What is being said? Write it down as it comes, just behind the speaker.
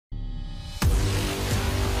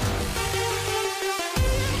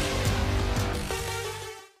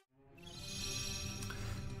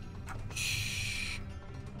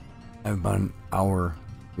have about an hour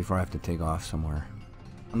before I have to take off somewhere.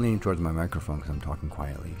 I'm leaning towards my microphone because I'm talking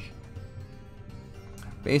quietly.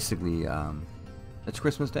 Basically, it's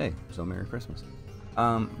Christmas Day, so Merry Christmas.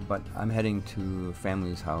 But I'm heading to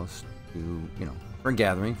family's house to, you know, for a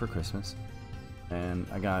gathering for Christmas. And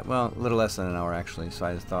I got, well, a little less than an hour actually, so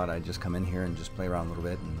I thought I'd just come in here and just play around a little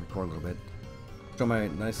bit and record a little bit. Show my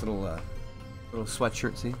nice little little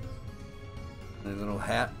sweatshirt, see? And a little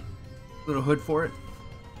hat, little hood for it.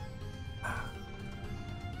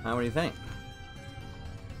 Now, what do you think?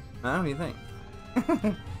 Huh? What do you think?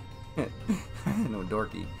 No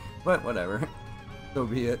dorky, but whatever. So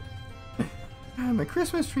be it. My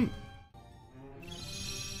Christmas tree.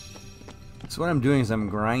 So what I'm doing is I'm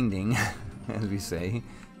grinding, as we say.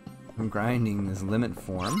 I'm grinding this limit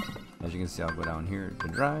form. As you can see, I'll go down here to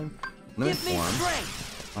drive. Limit form.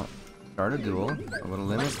 I'll start a duel. A little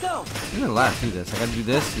limit. There's a lot to this. I gotta do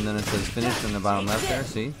this, and then it says finish in the bottom left there.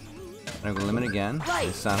 See? And I go limit again.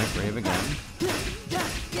 The Sonic Brave again.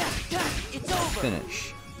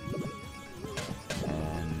 Finish.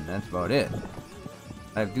 And that's about it.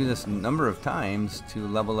 I do this a number of times to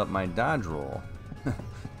level up my dodge roll.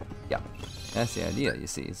 Yeah, that's the idea, you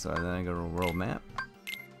see. So then I go to world map.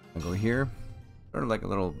 I go here. Sort of like a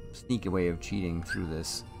little sneaky way of cheating through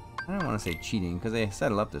this. I don't want to say cheating because they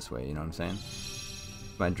set it up this way, you know what I'm saying?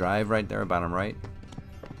 My drive right there, bottom right,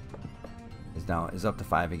 is up to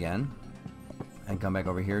 5 again. And come back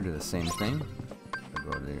over here, do the same thing. I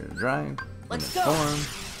go to the drive, limit form.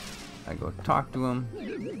 I go talk to him,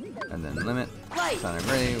 and then limit.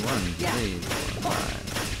 Sonic Ray, 1, 3, 4,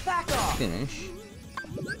 5. Finish.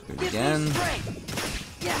 Do it again.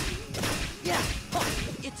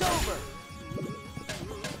 It's over.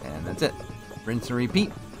 And that's it. Rinse and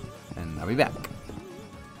repeat, and I'll be back.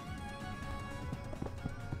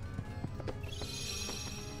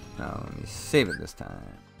 Now let me save it this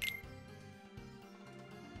time.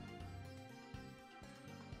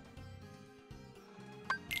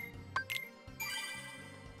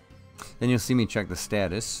 Then you'll see me check the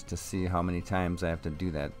status to see how many times I have to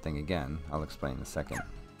do that thing again. I'll explain in a second.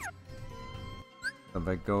 If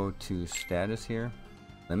I go to status here,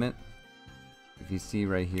 limit, if you see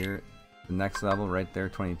right here, the next level right there,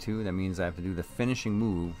 22, that means I have to do the finishing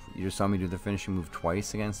move. You just saw me do the finishing move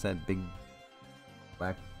twice against that big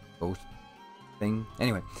black ghost thing.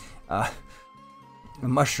 Anyway, a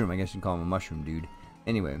mushroom, I guess you'd call him a mushroom dude.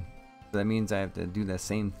 Anyway. So that means I have to do the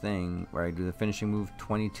same thing where I do the finishing move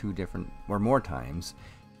 22 different or more times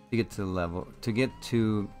to get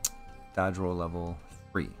to dodge roll level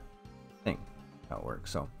 3. I think how it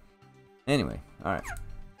works. So anyway, alright.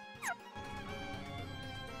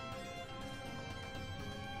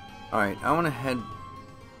 Alright, I want to head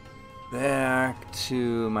back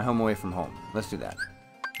to my home away from home. Let's do that.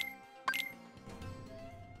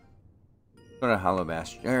 Go to Hollow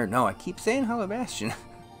Bastion. No, I keep saying Hollow Bastion.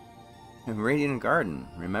 Radiant Garden,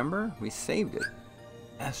 remember? We saved it.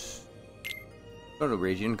 Yes. Go to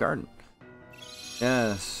Radiant Garden.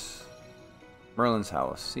 Yes. Merlin's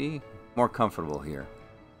house. See? More comfortable here.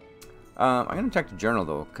 I'm going to check the journal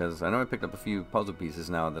though, because I know I picked up a few puzzle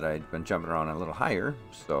pieces now that I'd been jumping around a little higher.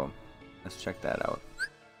 So, let's check that out.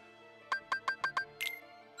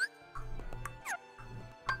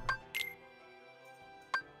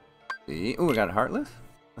 See? Ooh, I got a Heartless?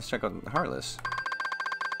 Let's check out the Heartless.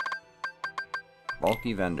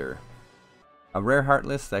 Bulky Vendor. A rare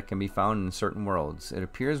Heartless that can be found in certain worlds. It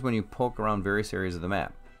appears when you poke around various areas of the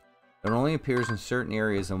map. It only appears in certain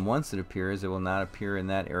areas, and once it appears, it will not appear in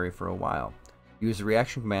that area for a while. Use the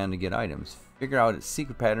reaction command to get items. Figure out its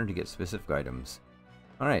secret pattern to get specific items.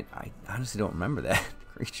 Alright, I honestly don't remember that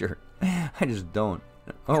creature. I just don't.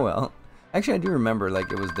 Oh well. Actually, I do remember,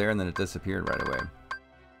 like, it was there and then it disappeared right away.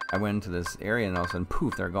 I went into this area and all of a sudden,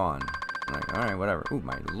 poof, they're gone. I'm like, alright, whatever. Ooh,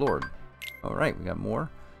 my lord. Alright, we got more.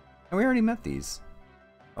 And we already met these.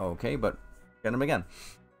 Okay, but get them again.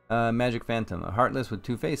 Magic Phantom. A Heartless with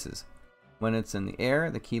 2 faces. When it's in the air,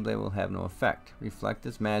 the Keyblade will have no effect. Reflect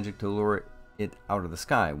its magic to lure it out of the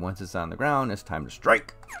sky. Once it's on the ground, it's time to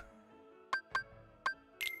strike.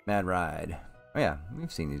 Mad Ride. Oh yeah,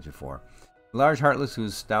 we've seen these before. A large Heartless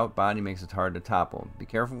whose stout body makes it hard to topple. Be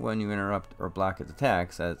careful when you interrupt or block its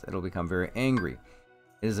attacks, as it'll become very angry.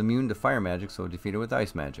 It is immune to fire magic, so defeat it with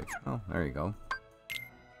ice magic. Oh, there you go.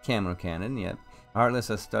 Camo Cannon, yep. Heartless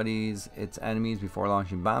that studies its enemies before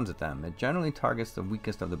launching bombs at them. It generally targets the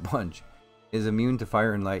weakest of the bunch. It is immune to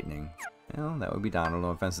fire and lightning. Well, that would be Donald. No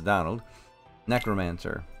offense to Donald.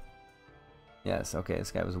 Necromancer. Yes, okay,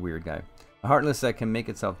 this guy was a weird guy. A Heartless that can make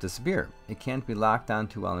itself disappear. It can't be locked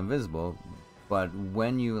onto while invisible, but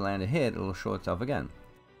when you land a hit, it'll show itself again.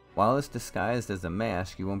 While it's disguised as a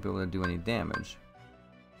mask, you won't be able to do any damage.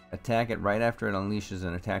 Attack it right after it unleashes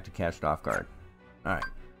an attack to catch it off guard. Alright.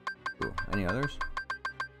 Cool. Any others?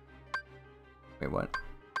 Wait, what?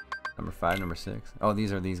 Number 5, number 6? Oh,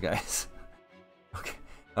 these are these guys. Okay.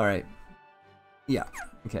 Alright. Yeah.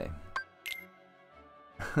 Okay.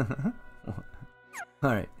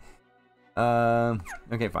 Alright.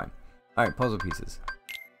 Okay, fine. Alright, puzzle pieces.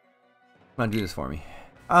 Come on, do this for me.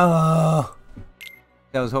 Oh!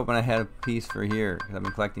 I was hoping I had a piece for here, because I've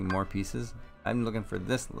been collecting more pieces. I'm looking for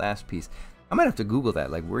this last piece. I might have to Google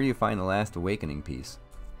that, like, where do you find the last awakening piece?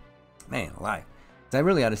 Man, alive. I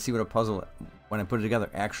really ought to see what a puzzle, when I put it together,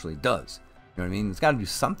 actually does. You know what I mean? It's got to do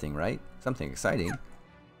something, right? Something exciting.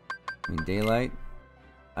 I mean, daylight.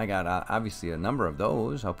 I got, obviously, a number of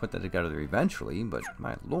those. I'll put that together eventually, but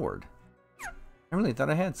my lord. I really thought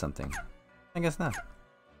I had something. I guess not.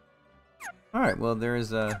 Alright, well,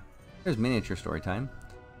 there's miniature story time.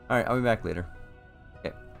 Alright, I'll be back later.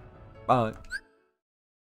 Okay. Bye.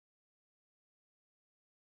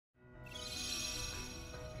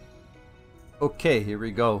 Okay, here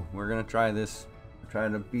we go. We're gonna try this. We're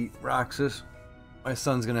trying to beat Roxas. My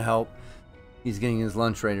son's gonna help. He's getting his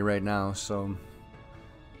lunch ready right now, so...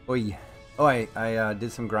 Oh, yeah. Oh, I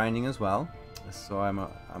did some grinding as well. So I'm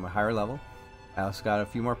a higher level. I also got a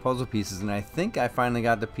few more puzzle pieces, and I think I finally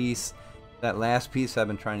got the piece, that last piece I've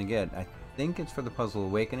been trying to get. I think it's for the Puzzle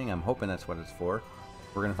Awakening. I'm hoping that's what it's for.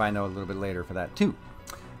 We're going to find out a little bit later for that too.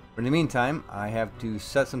 But in the meantime, I have to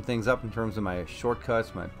set some things up in terms of my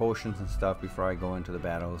shortcuts, my potions and stuff before I go into the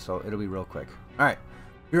battle, so it'll be real quick. Alright,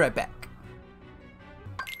 be right back.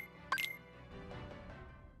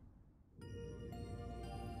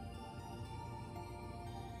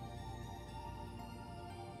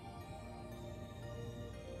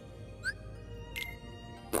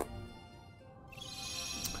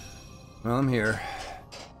 Well, I'm here.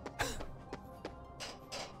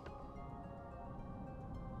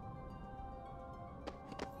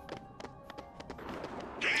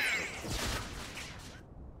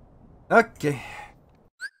 Okay.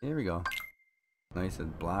 Here we go. Nice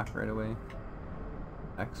and block right away.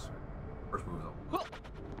 X. First move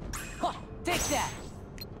Huh, take that.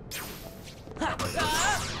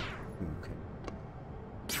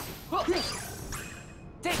 Okay.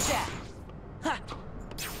 Take that.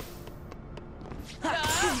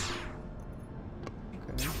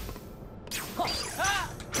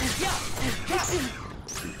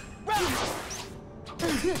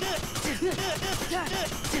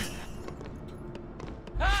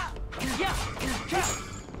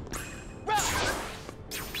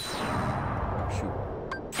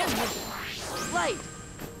 Light.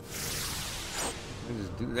 What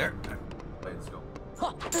just do there? Let's go.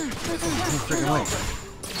 Freaking wait.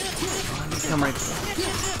 Come right.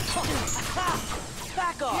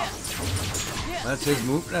 Back off. That's his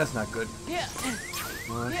move. That's not good.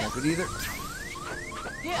 Well, that's not good either.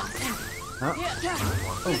 Huh? Oh, yeah.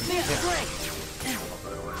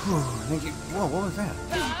 Thank you. Whoa, what was that?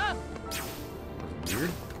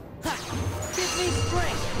 Weird. Give me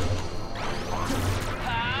strength.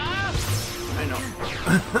 I know.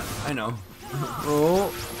 I know.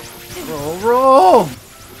 Roll. Roll. Roll!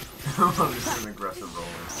 This is an aggressive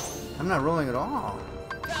roller. I'm not rolling at all.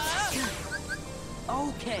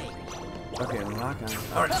 Okay. Okay, lock on.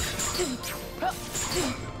 Alright.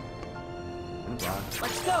 Block.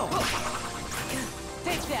 Let's go.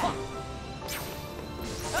 Take that.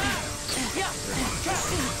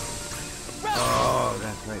 Oh,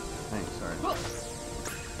 that's right. Thanks, sorry.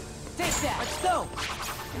 Take that. Let's go.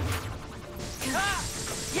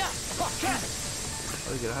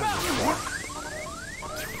 Oh, get out of here.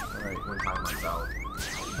 Alright. When time runs out.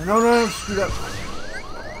 No, no, screwed up.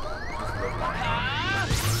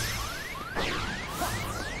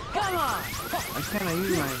 Come on. Why can't I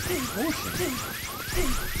use my potion?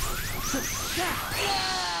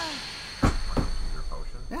 Your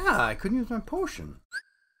potion. Yeah, I couldn't use my potion.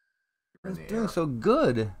 I You're was in the doing air. so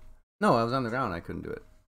good. No, I was on the ground. I couldn't do it.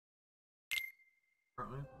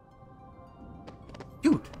 Apparently.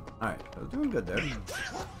 Shoot! Alright, I was doing good there.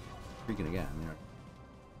 Freaking again. You know.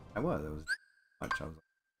 I was much. I was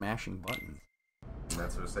mashing buttons. And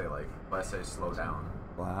that's what I say, like, if I say slow down.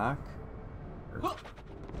 Block.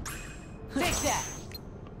 Take that.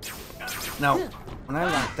 Now, when I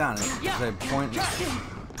lock down, it's I point.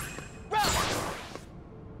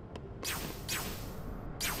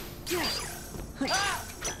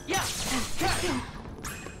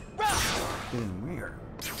 Getting weird.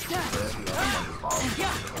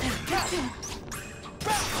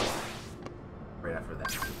 Right after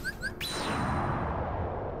that.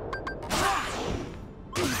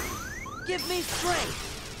 Give me strength.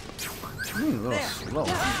 I'm being a little slow.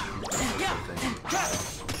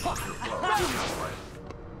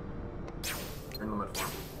 Turn limit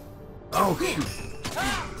form. Oh shoot!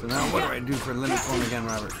 So now what do I do for limit form again,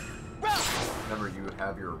 Robert? Remember, you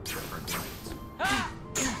have your different limits. You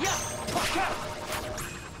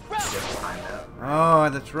have to time that. Oh,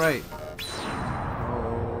 that's right.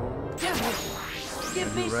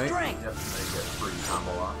 Give me Right? strength. Yep, so you get free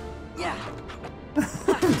combo off. Yeah. This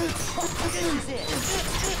is it.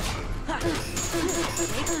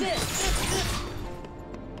 Take this.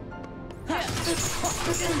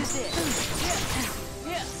 This is it.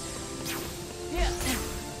 Yeah. Yeah.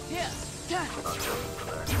 Yeah.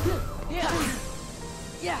 Yeah.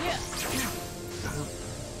 Yeah. Yeah.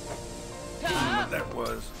 What that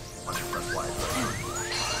was. Once you press Y.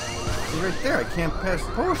 Right there, I can't pass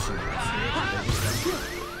potions.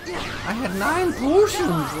 I had 9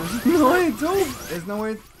 potions. There's no way to. There's no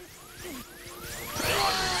way.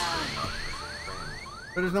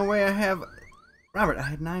 But there's no way I have. Robert, I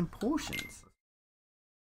had 9 potions.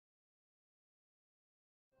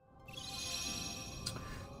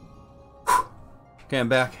 Okay, I'm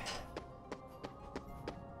back.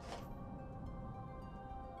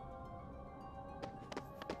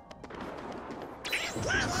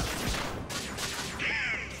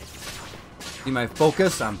 See my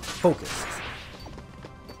focus? I'm focused.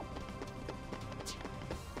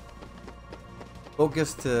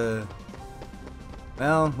 Focus to...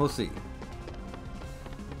 Well, we'll see.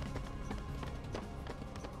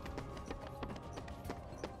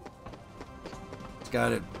 Just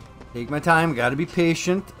gotta take my time. Gotta be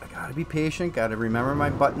patient. I gotta be patient. Gotta remember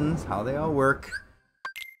my buttons, how they all work.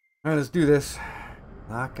 Alright, let's do this.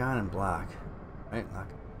 Lock on and block. Right, lock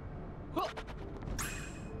on.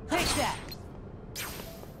 Take that.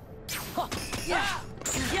 Yeah.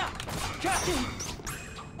 Yeah.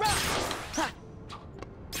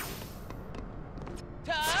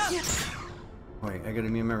 Wait, I gotta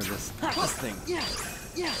remember this thing. Yeah.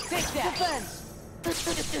 Yeah. Take that. Defense.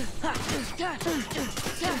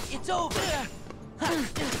 It's over.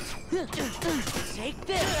 Take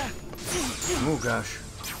this. Oh gosh.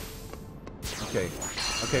 Okay.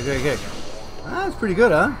 Okay, okay, okay. Ah, that's pretty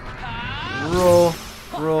good, huh? Roll,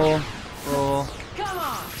 roll, roll. Come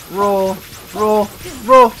on. Roll, roll,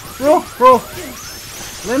 roll, roll, roll.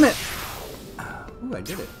 Limit. Ooh, I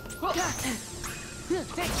did it. Take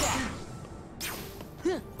that.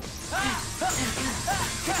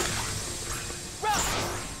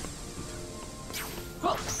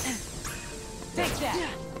 Take that.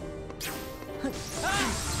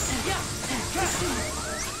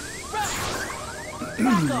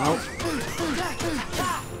 Nope.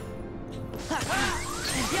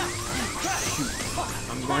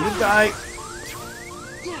 I'm going to die.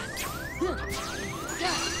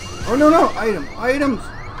 Oh no no! Item! Items!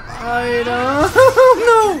 Item!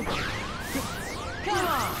 No! Come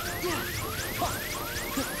on.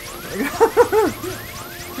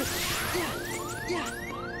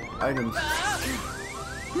 Items.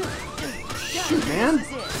 Shoot, man!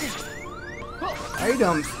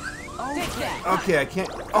 Items! Take that. Okay, I can't.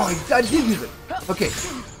 Oh, I did use it. Okay.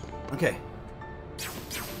 Okay.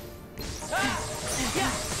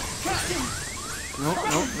 No,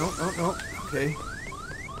 no, no, no, no. Okay.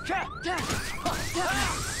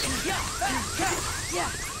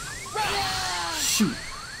 Shoot.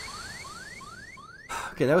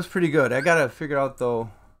 Okay, that was pretty good. I gotta figure out though.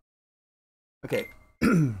 Okay.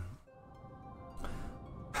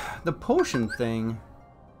 The potion thing.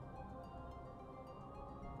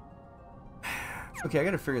 Okay, I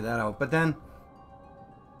gotta figure that out. But then.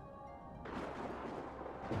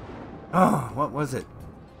 Oh, what was it?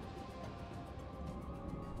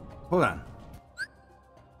 Hold on.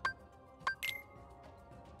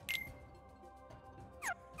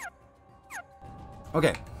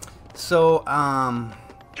 Okay, so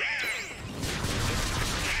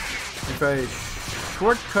if I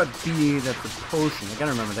shortcut B, that's a potion. I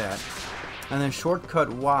gotta remember that. And then shortcut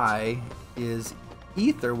Y is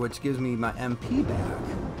ether, which gives me my MP back.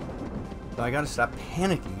 So I gotta stop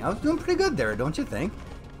panicking. I was doing pretty good there, don't you think?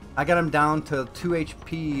 I got him down to 2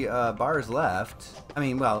 HP bars left. I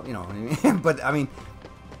mean, well, you know what I mean. But I mean,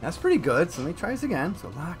 that's pretty good. So let me try this again. So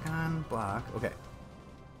lock on, block. Okay.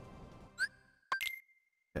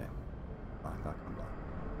 Okay. Lock, lock on,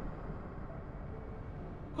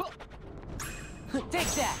 block.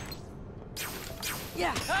 Take that.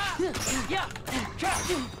 Yeah. Yeah.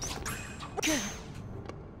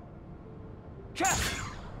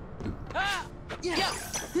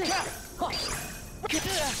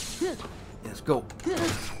 Let's go.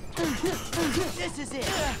 This is it.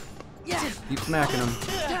 Yeah. Keep smacking him.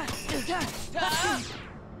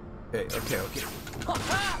 Okay, okay, okay.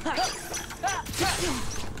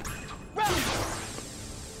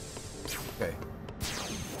 Okay.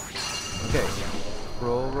 Okay.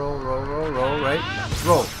 Roll, roll, roll, roll, roll, right?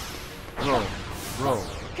 Roll. Roll. Roll.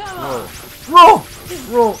 Roll. Roll!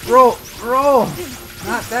 Roll, roll, roll!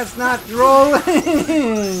 Not, that's not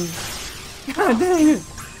rolling! God dang it!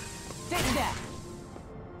 Take that.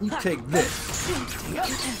 You take this.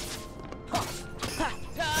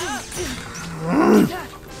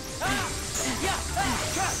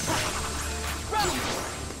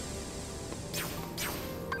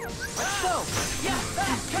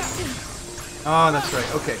 Oh, that's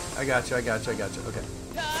right. Okay, I got you, I got you, I got you. Okay.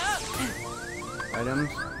 Items.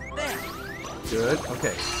 Good.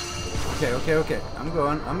 Okay. Okay, okay, okay. I'm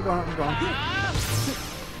going, I'm going, I'm going.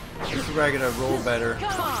 This is where I gotta roll better.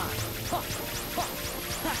 Come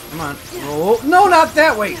on. Roll. No, not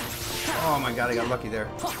that way! Oh my god, I got lucky there.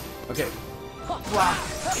 Okay. Block.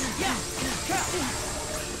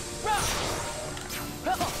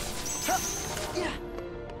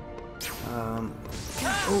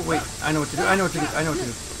 Oh wait, I know what to do. I know what to do. I know what to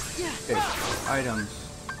do. Okay, items.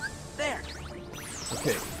 There.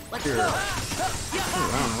 Okay, here. Oh, I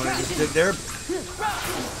don't know what I just did there.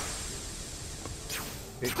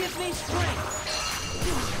 Okay. Give me strength.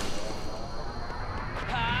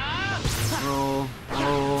 Roll,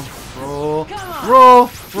 roll, roll, roll,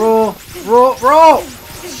 roll, roll, roll.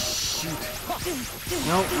 Shoot.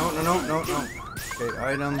 No, no, no, no, no, no. Okay,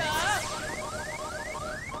 items.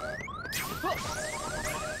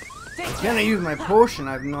 Can I use my potion?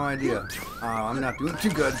 I have no idea. Oh, I'm not doing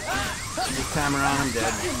too good. This time around, I'm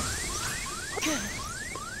dead.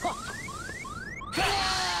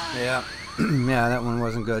 Yeah. Yeah, that one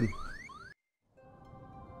wasn't good.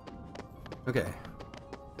 Okay.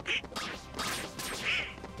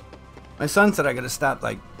 My son said I gotta stop,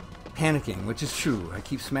 like, panicking, which is true. I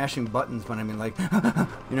keep smashing buttons when I'm in, like, you know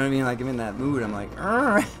what I mean? Like, I'm in that mood. I'm like,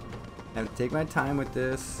 I have to take my time with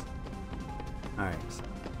this. Alright, so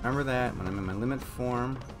remember that when I'm in my limit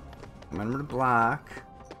form. Remember to block.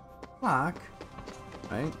 Block.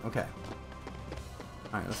 Right? Okay.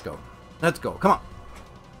 Alright, let's go. Let's go. Come on.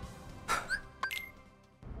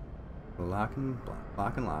 Lock and block.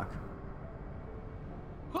 Lock and lock.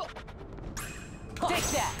 Take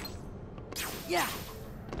that. Yeah.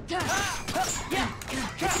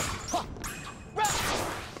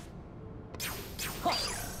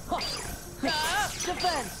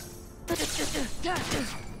 Defense.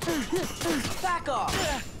 Back off.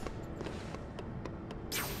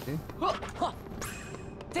 Okay.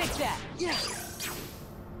 Take that. Yeah.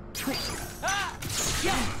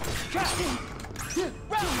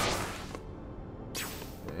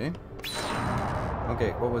 Okay.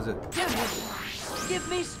 Okay, what was it? Give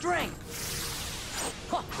me strength.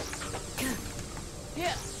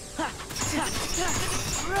 Yeah.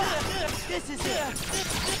 This is it.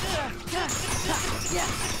 Yeah.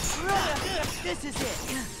 This is it.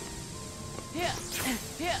 Yeah.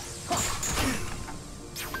 Yeah. Yeah.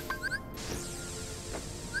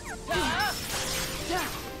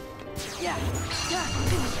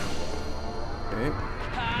 Okay.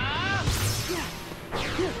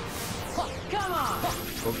 Come on.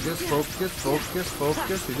 Focus, focus, focus,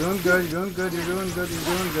 focus. You're doing good, you're doing good, you're doing good, you're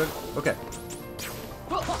doing good. Okay.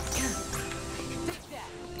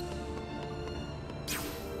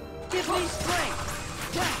 Give me strength.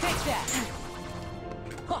 Take that.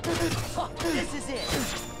 This is it.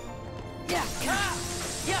 Yeah.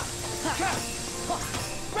 Yeah.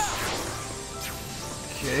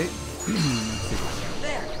 Okay.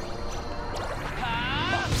 There.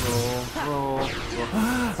 Roll, roll, roll.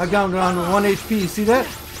 I got him down to 1 HP. See that?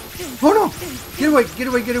 Oh no! Get away, get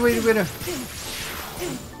away, get away, get away.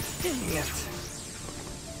 Dang it.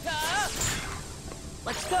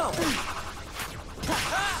 Let's go.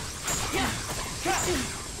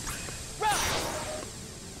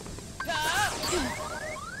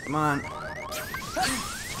 Come on.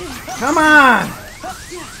 Come on!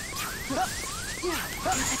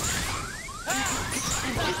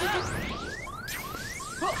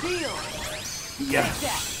 Heal.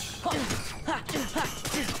 Yes. Come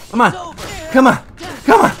on. Come on. Come on. Come on.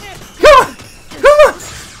 Come on. Come on.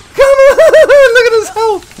 Look at his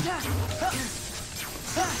health.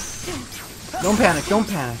 Don't panic. Don't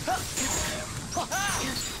panic.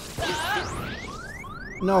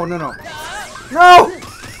 No, no, no. No!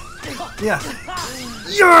 Yes.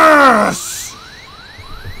 Yes!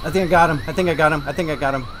 I think I got him. I think I got him. I think I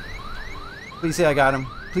got him. Please say I got him.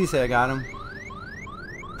 Please say I got him.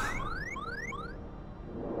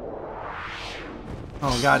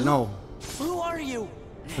 Oh God, no. Who are you?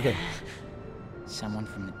 Okay. Someone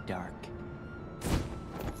from the dark.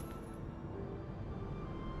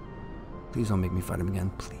 Please don't make me fight him again,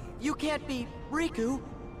 please. You can't be Riku.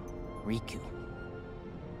 Riku.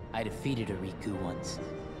 I defeated a Riku once.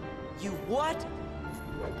 You what?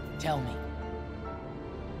 Tell me.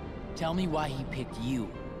 Tell me why he picked you.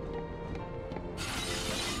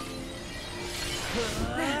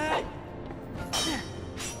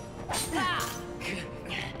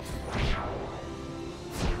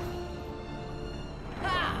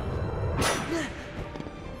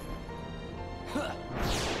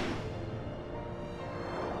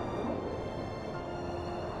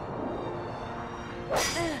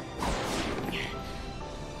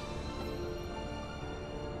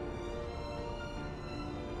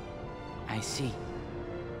 I see.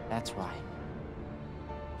 That's why.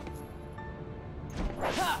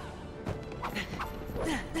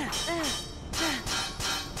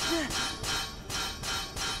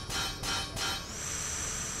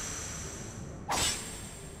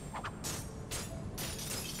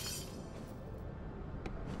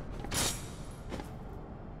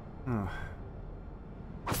 Oh.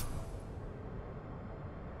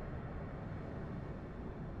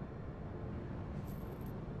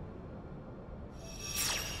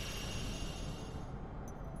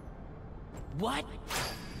 What?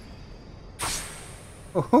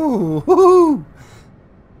 Oh! Oh!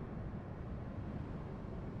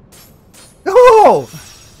 Oh!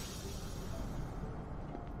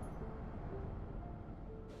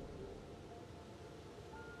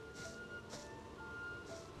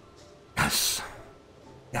 Yes.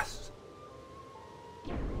 Yes.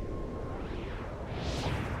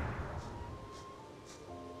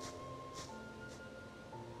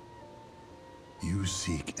 You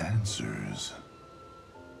seek answers.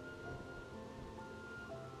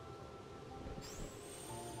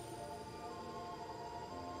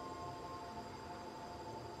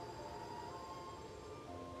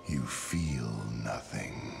 You feel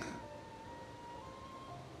nothing.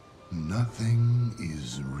 Nothing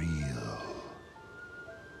is real.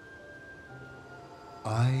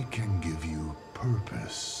 I can give you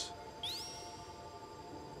purpose.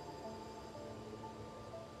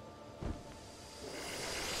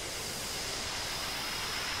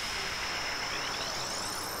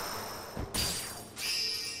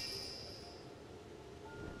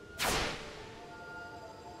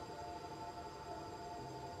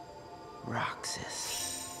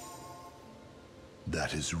 Roxas.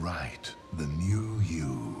 That is right, the new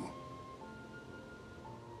you.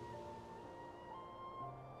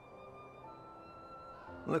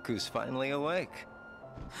 Look who's finally awake.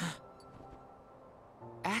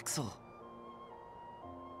 Axel.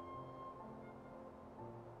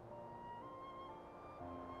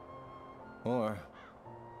 Or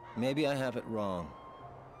maybe I have it wrong.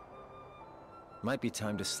 Might be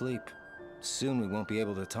time to sleep. Soon we won't be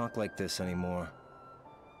able to talk like this anymore.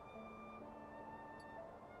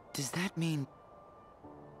 Does that mean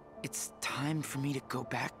it's time for me to go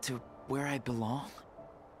back to where I belong?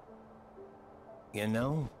 You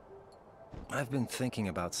know, I've been thinking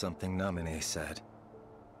about something Naminé said.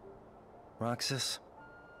 Roxas,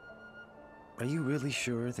 are you really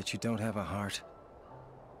sure that you don't have a heart?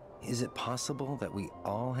 Is it possible that we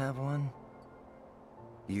all have one?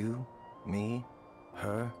 You, me,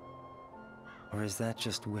 her? Or is that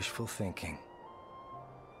just wishful thinking?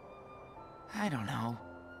 I don't know.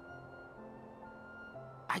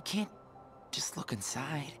 I can't just look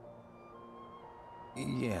inside.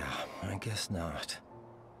 Yeah, I guess not.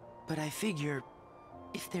 But I figure,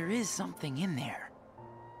 if there is something in there,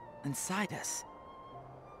 inside us,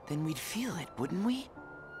 then we'd feel it, wouldn't we?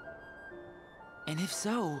 And if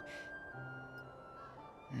so...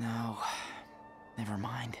 No, never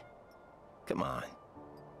mind. Come on,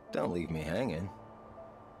 don't leave me hanging.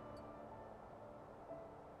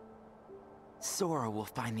 Sora will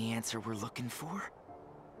find the answer we're looking for.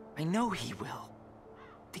 I know he will.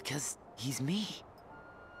 Because he's me.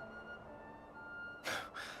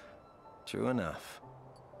 True enough.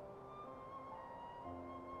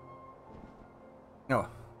 No.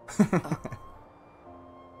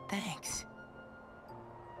 Thanks.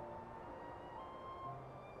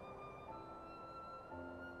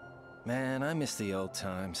 Man, I miss the old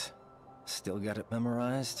times. Still got it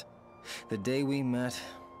memorized? The day we met,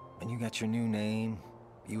 when you got your new name,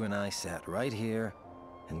 you and I sat right here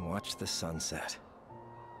and watched the sunset.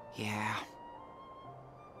 Yeah.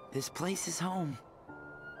 This place is home.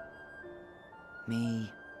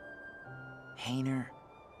 Me, Hayner,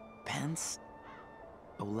 Pence,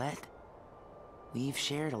 Olette. We've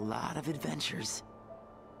shared a lot of adventures.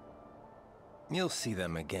 You'll see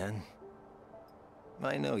them again.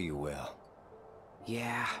 I know you will.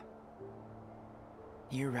 Yeah.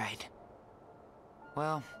 You're right.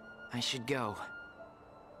 Well, I should go.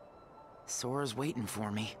 Sora's waiting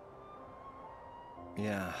for me.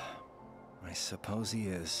 Yeah, I suppose he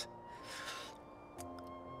is.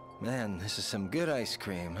 Man, this is some good ice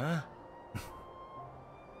cream, huh?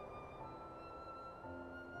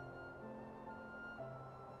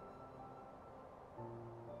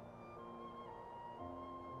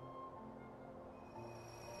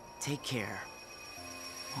 Take care.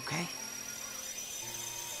 Okay?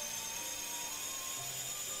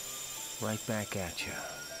 Right back at you,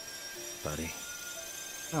 buddy.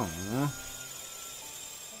 Oh.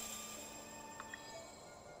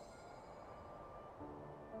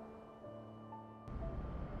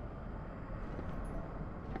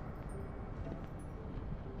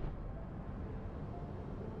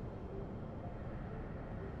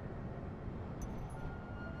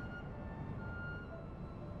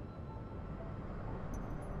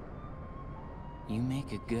 You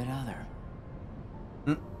make a good other.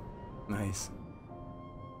 Nice.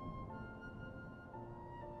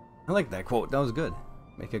 I like that quote. That was good.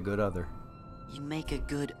 Make a good other. You make a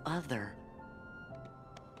good other.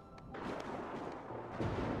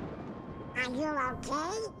 Are you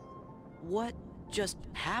okay? What just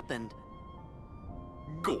happened?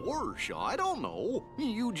 Gosh, I don't know.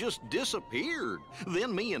 You just disappeared.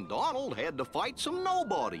 Then me and Donald had to fight some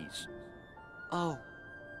nobodies. Oh.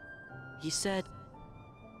 He said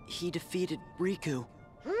he defeated Riku.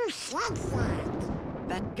 Who said that?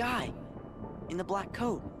 That guy in the black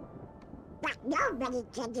coat. But nobody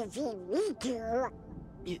can defeat Riku.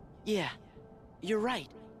 Yeah, you're right.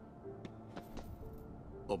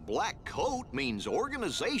 A black coat means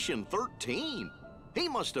Organization 13. He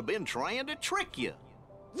must have been trying to trick you.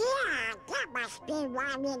 Yeah, that must be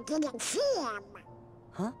why we didn't see him.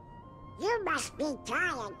 Huh? You must be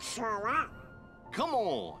tired, Sora. Come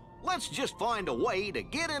on, let's just find a way to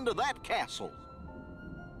get into that castle.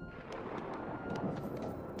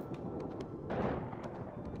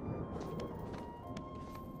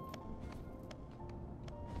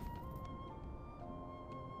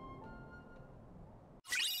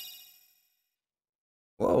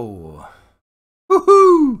 Whoa.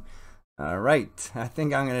 Woohoo! Alright, I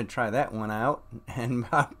think I'm going to try that one out and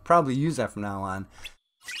I'll probably use that from now on.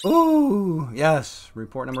 Ooh, yes,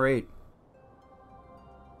 report number 8.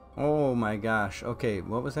 Oh my gosh. Okay,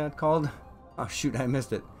 what was that called? Oh shoot, I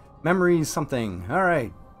missed it. Memories something.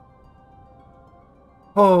 Alright.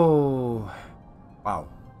 Oh. Wow.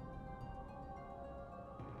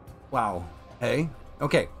 Wow. Hey.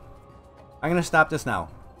 Okay. I'm going to stop this now.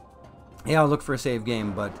 Yeah, I'll look for a save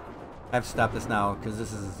game, but I have to stop this now because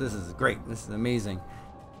this is great. This is amazing.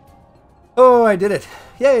 Oh, I did it!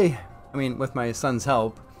 Yay! I mean, with my son's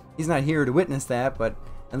help. He's not here to witness that, but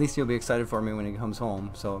at least he'll be excited for me when he comes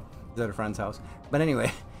home. So he's at a friend's house. But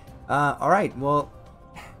anyway, all right. Well,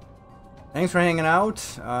 thanks for hanging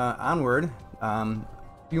out. Onward. A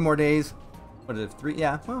few more days. What is it? 3?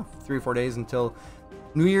 Yeah, well, 3 or 4 days until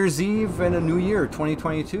New Year's Eve and a new year,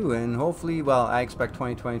 2022, and hopefully, well, I expect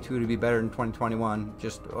 2022 to be better than 2021,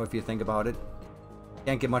 just if you think about it.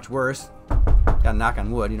 Can't get much worse. Gotta knock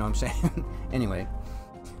on wood, you know what I'm saying? Anyway.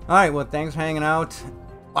 Alright, well, thanks for hanging out.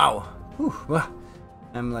 Wow. Whew.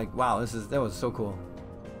 I'm like, wow, that was so cool.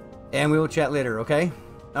 And we will chat later, okay?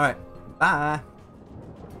 Alright, bye.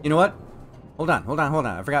 You know what? Hold on.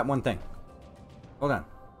 I forgot one thing. Hold on.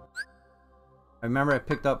 I remember I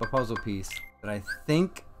picked up a puzzle piece that I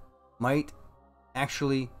think might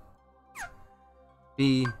actually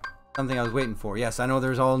be something I was waiting for. Yes, I know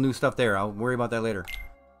there's all new stuff there. I'll worry about that later.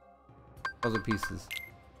 Puzzle pieces.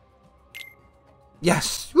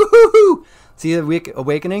 Yes! Woohoo! See the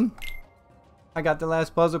awakening? I got the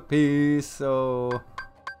last puzzle piece, so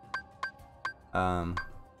solved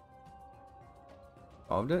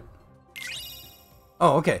it?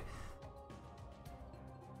 Oh, okay.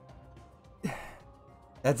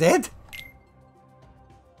 That's it?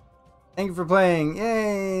 Thank you for playing.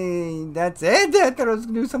 Yay! That's it? I thought I was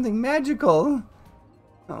going to do something magical.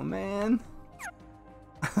 Oh, man.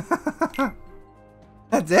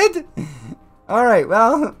 That's it? Alright,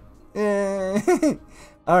 well.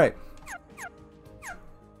 Alright.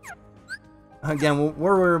 Again, we'll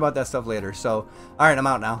worry about that stuff later. So, alright, I'm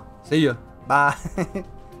out now. See ya. Bye.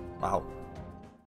 Wow.